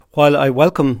While I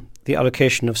welcome the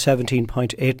allocation of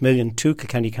 17.8 million to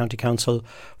Kilkenny County Council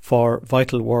for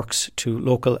vital works to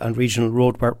local and regional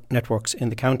road networks in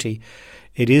the county,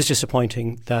 it is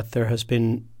disappointing that there has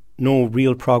been no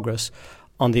real progress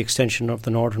on the extension of the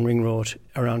Northern Ring Road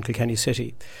around Kilkenny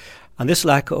City. And this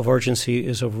lack of urgency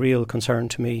is of real concern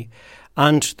to me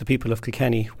and the people of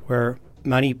Kilkenny, where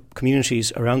many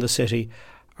communities around the city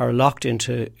are locked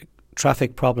into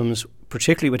traffic problems,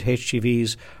 particularly with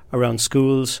HGVs around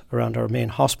schools, around our main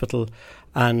hospital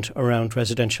and around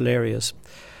residential areas.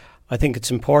 I think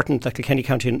it's important that Kilkenny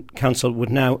County Council would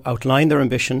now outline their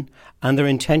ambition and their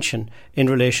intention in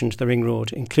relation to the Ring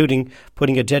Road, including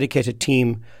putting a dedicated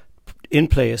team in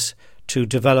place to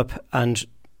develop and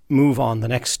move on the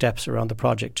next steps around the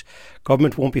project.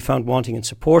 Government won't be found wanting in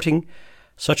supporting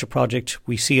such a project.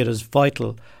 We see it as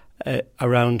vital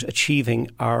around achieving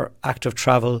our active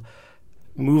travel,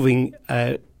 moving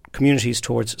communities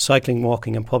towards cycling,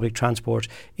 walking and public transport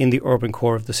in the urban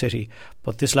core of the city.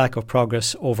 But this lack of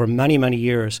progress over many, many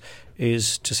years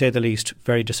is, to say the least,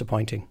 very disappointing.